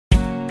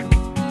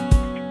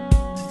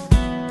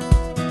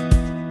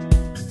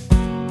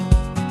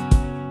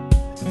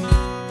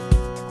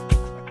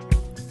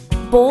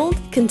Bold,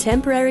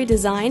 contemporary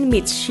design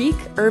meets chic,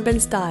 urban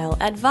style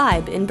at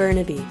Vibe in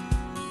Burnaby.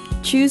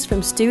 Choose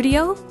from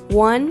studio,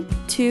 1,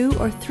 2,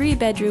 or 3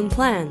 bedroom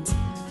plans,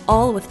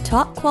 all with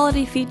top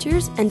quality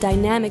features and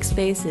dynamic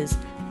spaces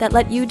that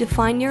let you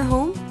define your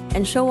home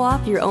and show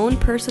off your own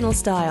personal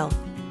style.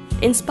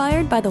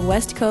 Inspired by the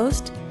West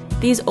Coast,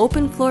 these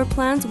open floor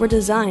plans were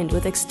designed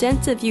with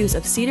extensive use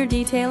of cedar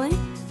detailing,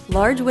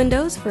 large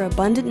windows for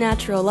abundant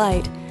natural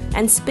light,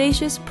 and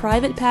spacious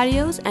private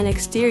patios and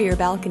exterior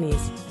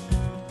balconies.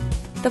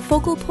 The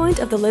focal point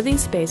of the living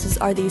spaces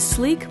are these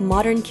sleek,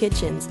 modern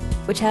kitchens,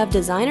 which have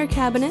designer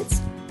cabinets,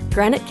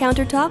 granite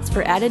countertops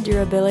for added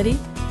durability,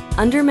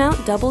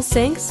 undermount double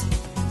sinks,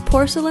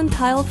 porcelain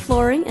tile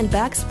flooring and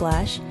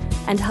backsplash,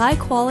 and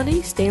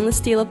high-quality stainless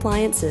steel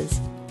appliances.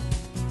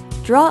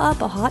 Draw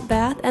up a hot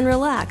bath and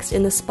relax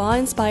in the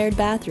spa-inspired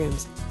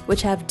bathrooms,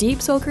 which have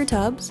deep soaker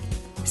tubs,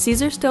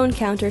 Caesar stone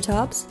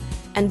countertops,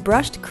 and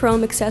brushed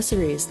chrome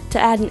accessories to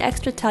add an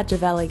extra touch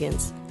of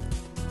elegance.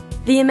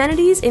 The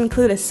amenities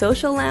include a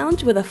social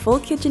lounge with a full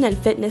kitchen and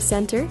fitness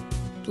center,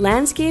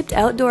 landscaped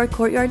outdoor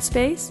courtyard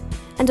space,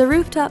 and a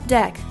rooftop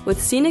deck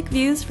with scenic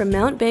views from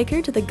Mount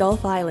Baker to the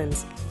Gulf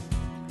Islands.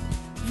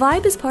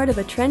 Vibe is part of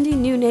a trendy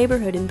new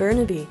neighborhood in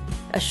Burnaby,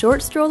 a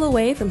short stroll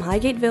away from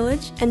Highgate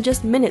Village and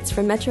just minutes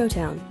from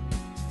Metrotown.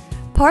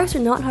 Parks are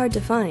not hard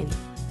to find,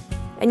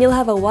 and you'll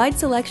have a wide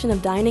selection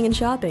of dining and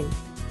shopping.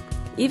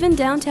 Even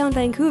downtown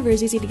Vancouver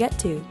is easy to get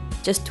to,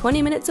 just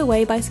 20 minutes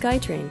away by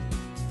Skytrain.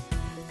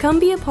 Come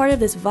be a part of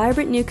this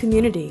vibrant new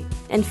community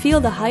and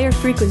feel the higher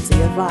frequency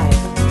of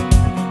Vibe.